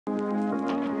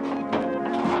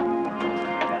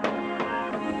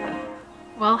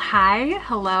Well, hi,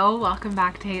 hello, welcome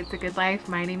back to Hey It's a Good Life.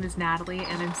 My name is Natalie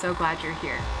and I'm so glad you're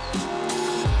here.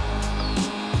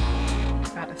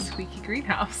 Got a squeaky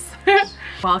greenhouse.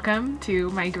 Welcome to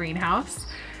my greenhouse.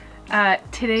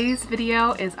 Today's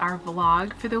video is our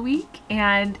vlog for the week,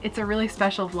 and it's a really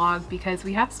special vlog because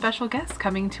we have special guests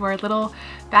coming to our little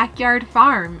backyard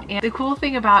farm. And the cool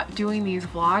thing about doing these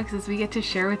vlogs is we get to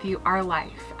share with you our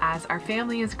life as our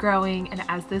family is growing and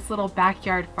as this little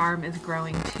backyard farm is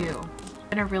growing too.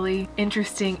 Been a really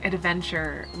interesting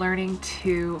adventure learning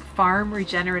to farm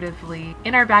regeneratively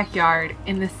in our backyard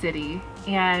in the city,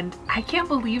 and I can't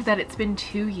believe that it's been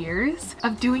 2 years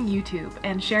of doing YouTube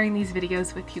and sharing these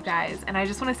videos with you guys. And I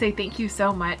just want to say thank you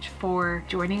so much for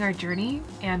joining our journey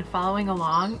and following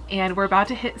along, and we're about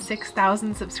to hit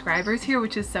 6,000 subscribers here,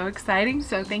 which is so exciting,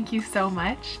 so thank you so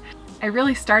much. I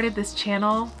really started this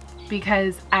channel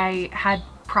because I had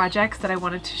projects that I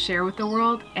wanted to share with the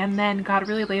world, and then God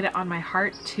really laid it on my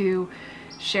heart to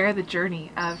share the journey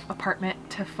of apartment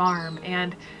to farm.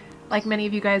 And like many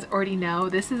of you guys already know,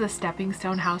 this is a stepping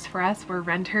stone house for us. We're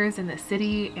renters in the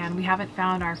city and we haven't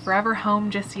found our forever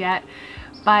home just yet,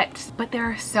 but there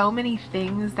are so many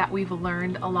things that we've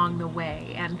learned along the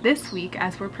way. And this week,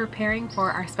 as we're preparing for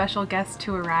our special guests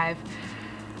to arrive,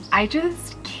 I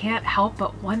just can't help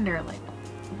but wonder, like,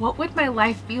 what would my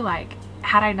life be like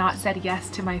had I not said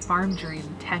yes to my farm dream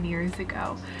 10 years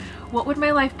ago? What would my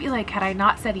life be like had I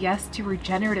not said yes to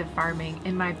regenerative farming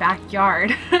in my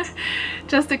backyard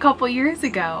just a couple years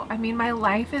ago? I mean, my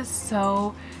life is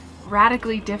so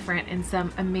radically different in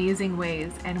some amazing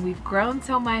ways, and we've grown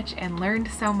so much and learned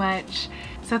so much.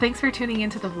 So thanks for tuning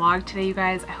into the vlog today, you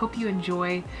guys. I hope you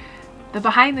enjoy the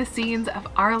behind the scenes of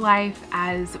our life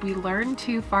as we learn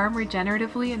to farm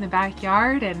regeneratively in the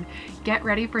backyard and get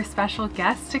ready for special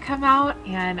guests to come out.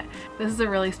 And this is a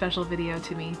really special video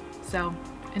to me, so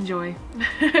enjoy.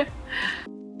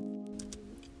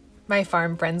 My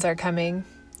farm friends are coming.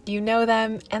 You know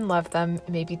them and love them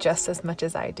maybe just as much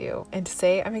as I do, and to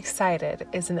say I'm excited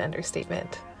is an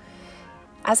understatement.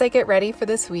 As I get ready for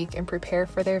this week and prepare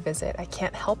for their visit, I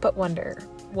can't help but wonder,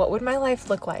 what would my life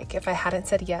look like if I hadn't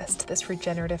said yes to this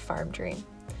regenerative farm dream?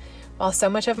 While so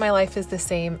much of my life is the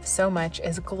same, so much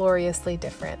is gloriously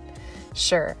different.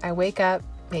 Sure, I wake up,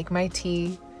 make my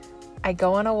tea, I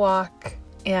go on a walk,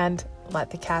 and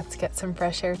let the cats get some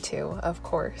fresh air too, of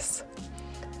course.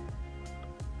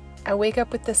 I wake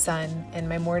up with the sun, and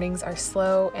my mornings are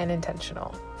slow and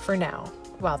intentional, for now,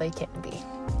 while they can be.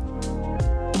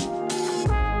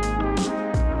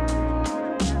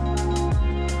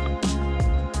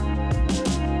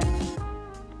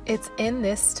 It's in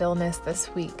this stillness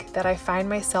this week that I find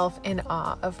myself in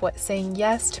awe of what saying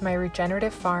yes to my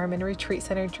regenerative farm and retreat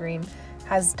center dream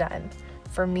has done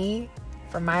for me,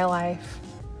 for my life,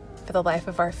 for the life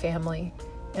of our family,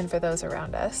 and for those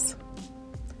around us.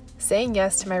 Saying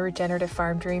yes to my regenerative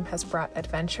farm dream has brought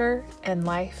adventure and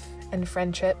life and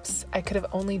friendships I could have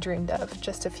only dreamed of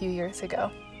just a few years ago.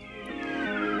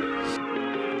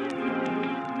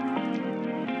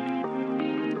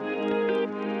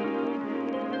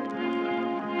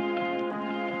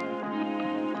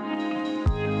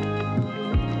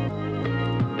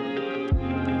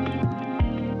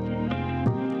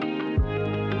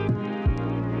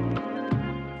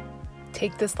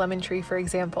 Take this lemon tree, for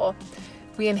example.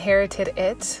 We inherited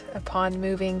it upon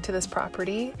moving to this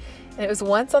property, and it was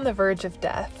once on the verge of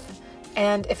death.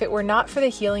 And if it were not for the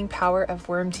healing power of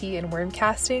worm tea and worm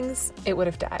castings, it would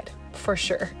have died, for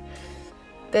sure.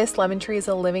 This lemon tree is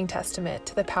a living testament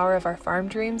to the power of our farm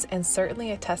dreams, and certainly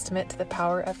a testament to the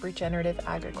power of regenerative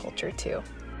agriculture too.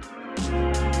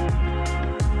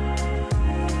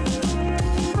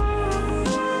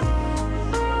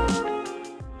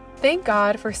 Thank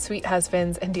God for sweet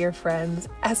husbands and dear friends.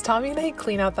 As Tommy and I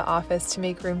clean out the office to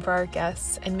make room for our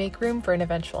guests and make room for an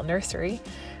eventual nursery,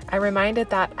 I'm reminded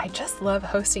that I just love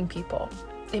hosting people.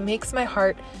 It makes my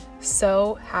heart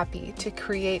so happy to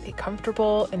create a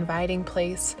comfortable, inviting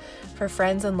place for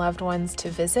friends and loved ones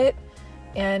to visit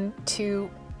and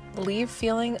to leave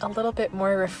feeling a little bit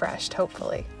more refreshed,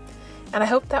 hopefully. And I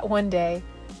hope that one day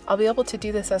I'll be able to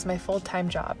do this as my full-time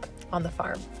job on the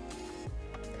farm.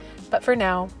 But for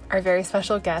now, our very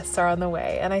special guests are on the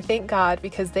way, and I thank God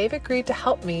because they've agreed to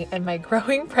help me and my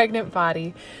growing pregnant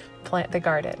body plant the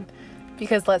garden.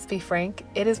 Because let's be frank,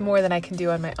 it is more than I can do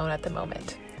on my own at the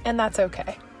moment, and that's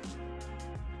okay.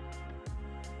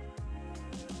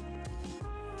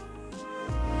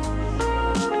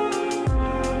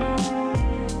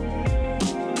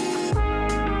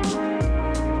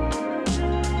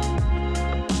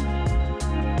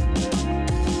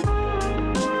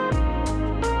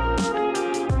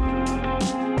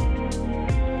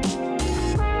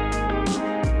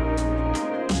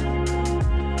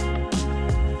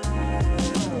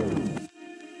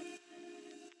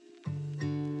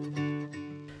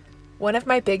 One of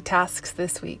my big tasks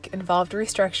this week involved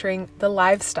restructuring the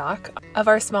livestock of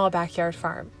our small backyard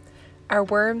farm, our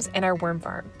worms and our worm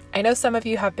farm. I know some of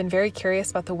you have been very curious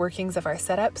about the workings of our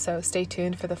setup, so stay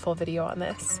tuned for the full video on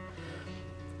this.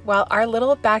 While our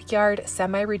little backyard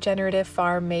semi-regenerative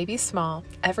farm may be small,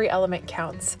 every element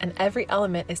counts, and every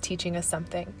element is teaching us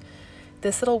something.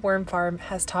 This little worm farm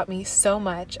has taught me so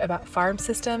much about farm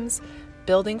systems,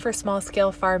 building for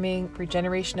small-scale farming,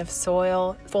 regeneration of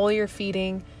soil, foliar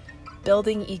feeding,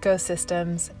 building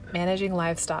ecosystems, managing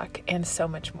livestock, and so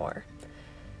much more.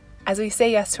 As we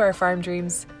say yes to our farm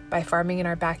dreams by farming in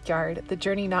our backyard, the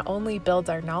journey not only builds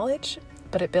our knowledge,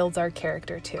 but it builds our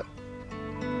character too.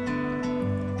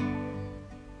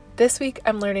 This week,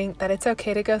 I'm learning that it's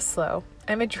okay to go slow.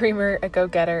 I'm a dreamer, a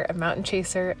go-getter, a mountain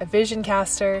chaser, a vision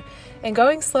caster, and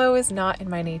going slow is not in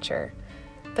my nature.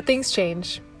 But things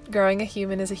change. Growing a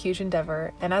human is a huge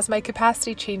endeavor, and as my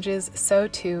capacity changes, so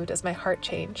too does my heart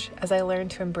change as I learn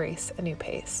to embrace a new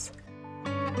pace.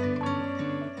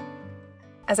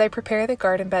 As I prepare the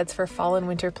garden beds for fall and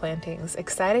winter plantings,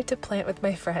 excited to plant with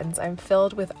my friends, I'm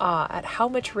filled with awe at how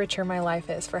much richer my life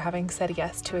is for having said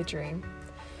yes to a dream.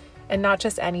 And not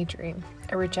just any dream,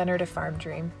 a regenerative farm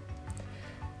dream.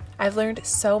 I've learned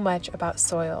so much about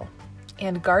soil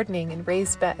and gardening and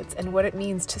raised beds and what it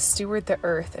means to steward the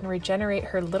earth and regenerate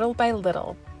her little by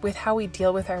little with how we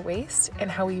deal with our waste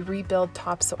and how we rebuild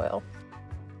topsoil.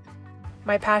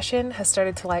 My passion has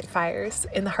started to light fires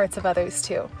in the hearts of others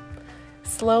too.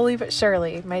 Slowly but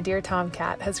surely, my dear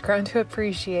Tomcat has grown to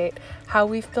appreciate how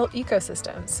we've built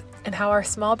ecosystems and how our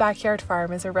small backyard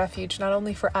farm is a refuge not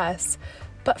only for us,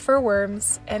 but for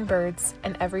worms and birds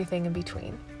and everything in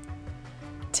between.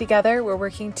 Together, we're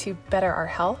working to better our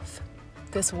health,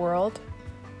 this world,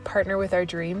 partner with our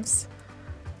dreams,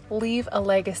 leave a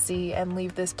legacy, and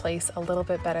leave this place a little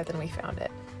bit better than we found it.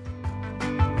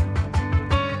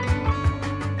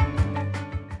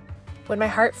 When my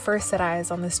heart first set eyes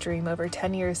on this dream over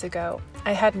 10 years ago,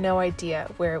 I had no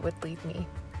idea where it would lead me.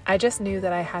 I just knew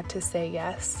that I had to say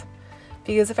yes,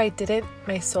 because if I didn't,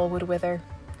 my soul would wither.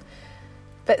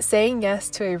 But saying yes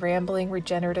to a rambling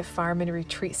regenerative farm and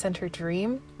retreat center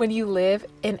dream when you live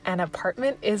in an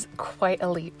apartment is quite a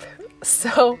leap.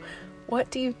 So what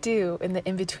do you do in the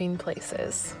in-between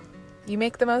places? You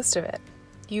make the most of it.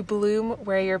 You bloom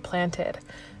where you're planted.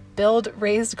 Build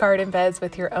raised garden beds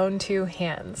with your own two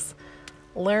hands.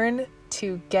 Learn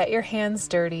to get your hands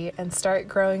dirty and start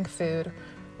growing food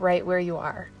right where you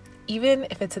are, even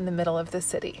if it's in the middle of the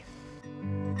city.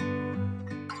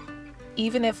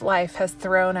 Even if life has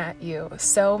thrown at you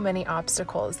so many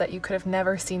obstacles that you could have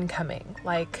never seen coming,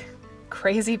 like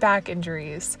crazy back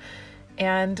injuries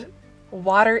and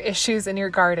water issues in your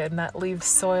garden that leave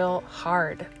soil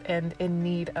hard and in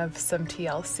need of some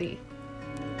TLC.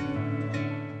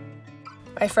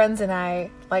 My friends and I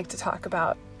like to talk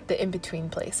about the in-between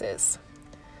places.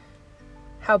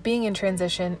 How being in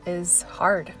transition is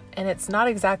hard, and it's not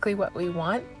exactly what we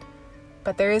want,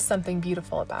 but there is something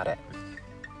beautiful about it.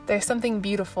 There's something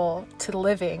beautiful to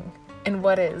living in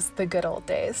what is the good old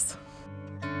days.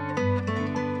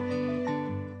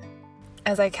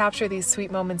 As I capture these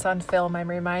sweet moments on film, I'm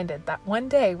reminded that one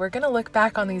day we're going to look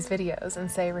back on these videos and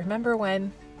say, remember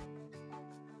when?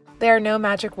 There are no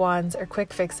magic wands or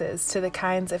quick fixes to the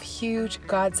kinds of huge,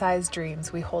 God-sized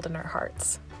dreams we hold in our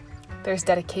hearts. There's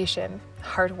dedication,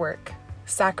 hard work,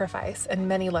 sacrifice, and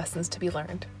many lessons to be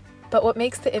learned. But what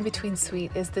makes the in-between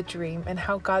sweet is the dream and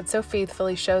how God so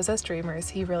faithfully shows us dreamers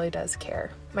He really does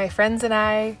care. My friends and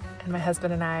I, and my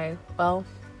husband and I, well,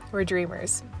 we're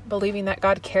dreamers, believing that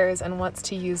God cares and wants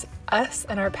to use us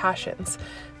and our passions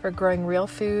for growing real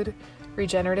food,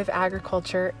 regenerative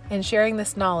agriculture, and sharing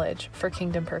this knowledge for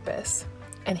kingdom purpose.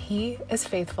 And He is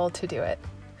faithful to do it.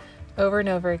 Over and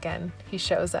over again, He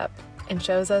shows up and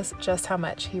shows us just how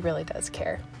much He really does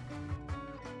care.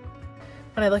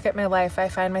 When I look at my life, I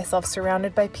find myself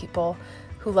surrounded by people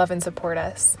who love and support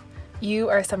us. You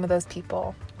are some of those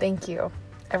people. Thank you.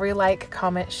 Every like,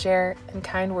 comment, share, and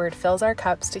kind word fills our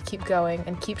cups to keep going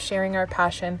and keep sharing our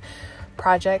passion,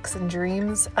 projects, and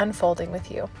dreams unfolding with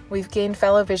you. We've gained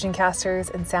fellow vision casters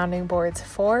and sounding boards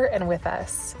for and with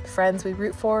us, friends we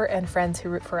root for and friends who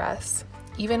root for us.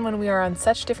 Even when we are on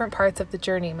such different parts of the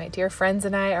journey, my dear friends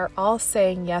and I are all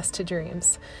saying yes to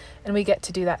dreams, and we get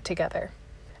to do that together.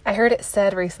 I heard it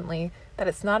said recently that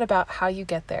it's not about how you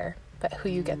get there, but who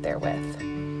you get there with.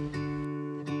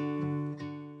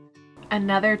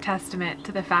 Another testament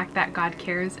to the fact that God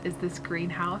cares is this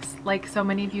greenhouse. Like so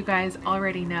many of you guys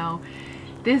already know,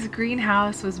 this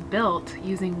greenhouse was built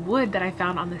using wood that I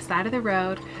found on the side of the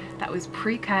road that was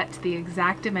pre-cut to the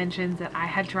exact dimensions that I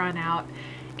had drawn out.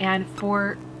 And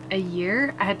for a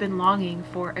year, I had been longing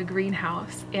for a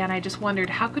greenhouse, and I just wondered,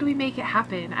 how could we make it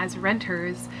happen as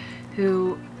renters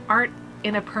who aren't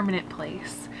in a permanent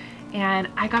place? And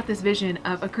I got this vision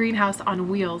of a greenhouse on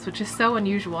wheels, which is so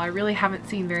unusual. I really haven't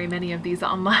seen very many of these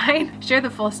online. Share the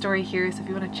full story here, so if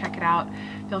you want to check it out,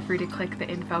 feel free to click the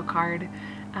info card.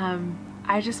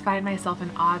 I just find myself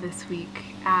in awe this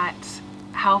week at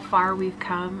how far we've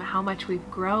come, how much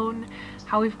we've grown,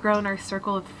 how we've grown our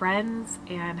circle of friends,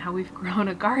 and how we've grown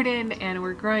a garden, and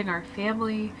we're growing our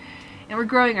family, and we're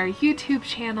growing our YouTube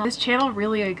channel. This channel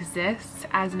really exists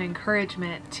as an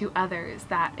encouragement to others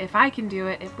that if I can do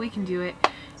it, if we can do it,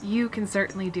 you can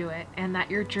certainly do it, and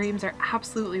that your dreams are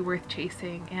absolutely worth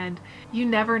chasing, and you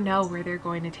never know where they're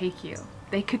going to take you.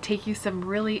 They could take you some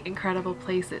really incredible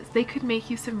places. They could make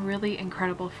you some really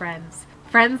incredible friends.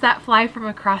 Friends that fly from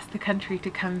across the country to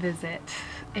come visit.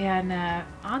 And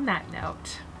on that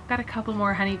note, I've got a couple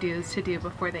more honeydews to do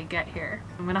before they get here.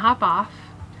 I'm gonna hop off.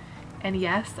 And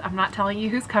yes, I'm not telling you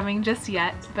who's coming just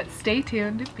yet, but stay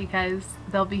tuned because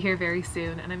they'll be here very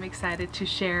soon, and I'm excited to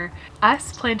share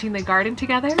us planting the garden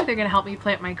together. They're gonna help me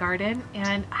plant my garden,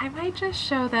 and I might just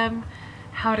show them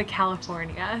how to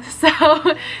California. So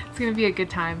it's gonna be a good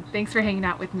time. Thanks for hanging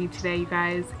out with me today, you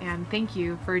guys, and thank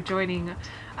you for joining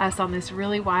us on this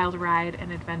really wild ride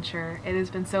and adventure. It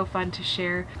has been so fun to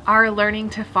share our learning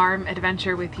to farm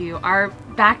adventure with you, our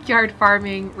backyard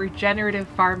farming, regenerative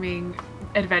farming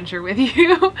adventure with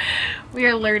you. We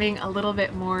are learning a little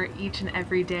bit more each and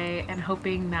every day, and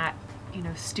hoping that, you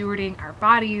know, stewarding our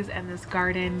bodies and this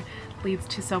garden leads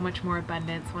to so much more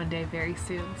abundance one day very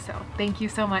soon. So thank you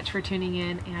so much for tuning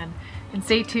in, and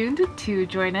stay tuned to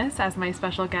join us as my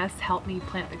special guests help me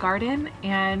plant the garden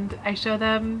and I show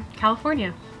them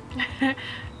California.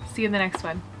 See you in the next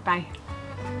one. Bye.